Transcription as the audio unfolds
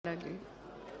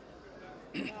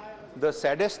Ji. The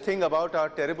saddest thing about our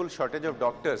terrible shortage of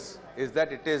doctors is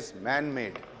that it is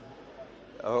man-made.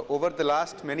 Over the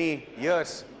last many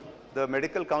years, the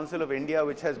Medical Council of India,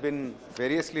 which has been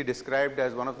variously described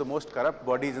as one of the most corrupt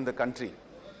bodies in the country,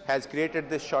 has created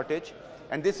this shortage,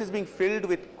 and this is being filled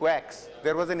with quacks.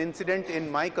 There was an incident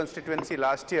in my constituency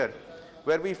last year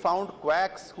where we found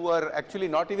quacks who are actually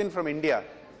not even from India,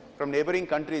 from neighboring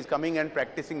countries, coming and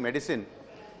practicing medicine.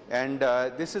 And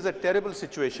this is a terrible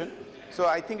situation. So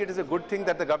I think it is a good thing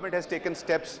that the government has taken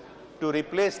steps to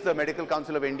replace the Medical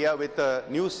Council of India with a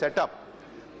new setup.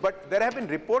 But there have been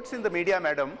reports in the media,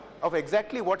 madam, of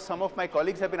exactly what some of my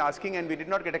colleagues have been asking, and we did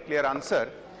not get a clear answer,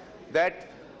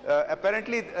 that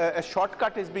apparently a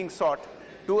shortcut is being sought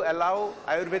to allow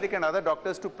Ayurvedic and other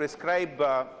doctors to prescribe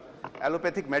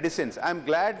allopathic medicines. I'm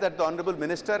glad that the Honorable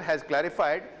Minister has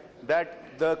clarified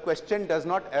that the question does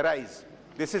not arise.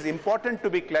 This is important to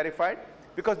be clarified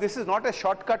because this is not a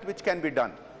shortcut which can be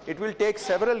done. It will take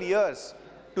several years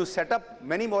to set up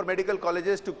many more medical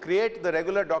colleges, to create the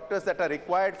regular doctors that are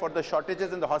required for the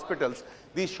shortages in the hospitals.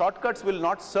 These shortcuts will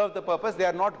not serve the purpose. They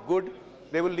are not good.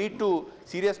 They will lead to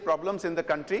serious problems in the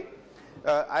country.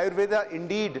 Ayurveda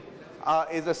indeed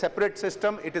is a separate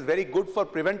system. It is very good for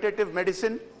preventative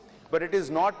medicine, but it is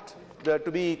not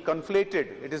to be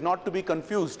conflated. It is not to be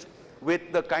confused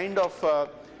with the kind of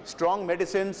strong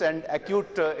medicines and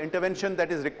acute intervention that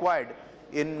is required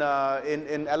in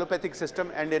allopathic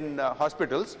system and in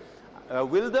hospitals.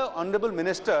 Will the Honorable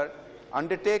Minister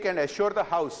undertake and assure the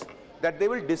House that they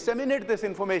will disseminate this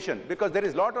information, because there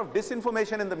is a lot of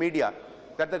disinformation in the media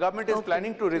that the government is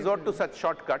planning to resort to such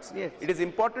shortcuts. Yes. It is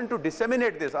important to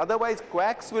disseminate this, otherwise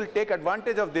quacks will take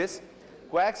advantage of this.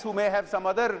 Quacks who may have some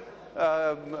other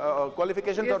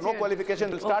qualifications or no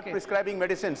qualifications will start prescribing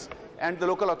medicines, and the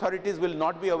local authorities will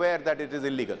not be aware that it is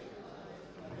illegal.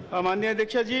 माननीय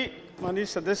अध्यक्ष जी, माननीय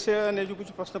सदस्य ने जो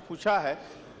कुछ प्रश्न पूछा है,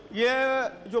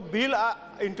 ये जो बिल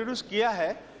इंट्रोड्यूस किया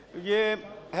है ये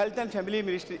हेल्थ एंड फैमिली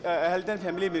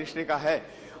मिनिस्ट्री का है,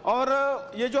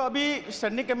 और ये जो अभी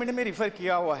स्टैंडिंग कमेटी में रिफर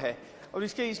किया हुआ है, और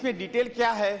इसमें डिटेल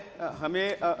क्या है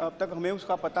हमें अब तक हमें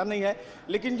उसका पता नहीं है,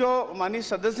 लेकिन जो माननीय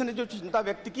सदस्य ने जो चिंता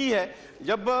व्यक्त की है,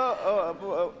 जब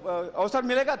अवसर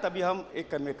मिलेगा तभी हम एक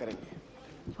कन्वे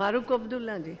करेंगे। फारूक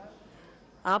अब्दुल्ला जी,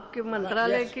 आपके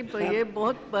मंत्रालय की ये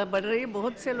बहुत बढ़ रही है,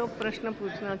 बहुत से लोग प्रश्न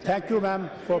पूछना चाहते हैं। Thank you, ma'am,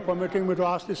 for permitting me to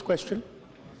ask this question.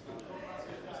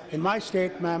 In my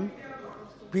state, ma'am,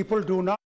 people do not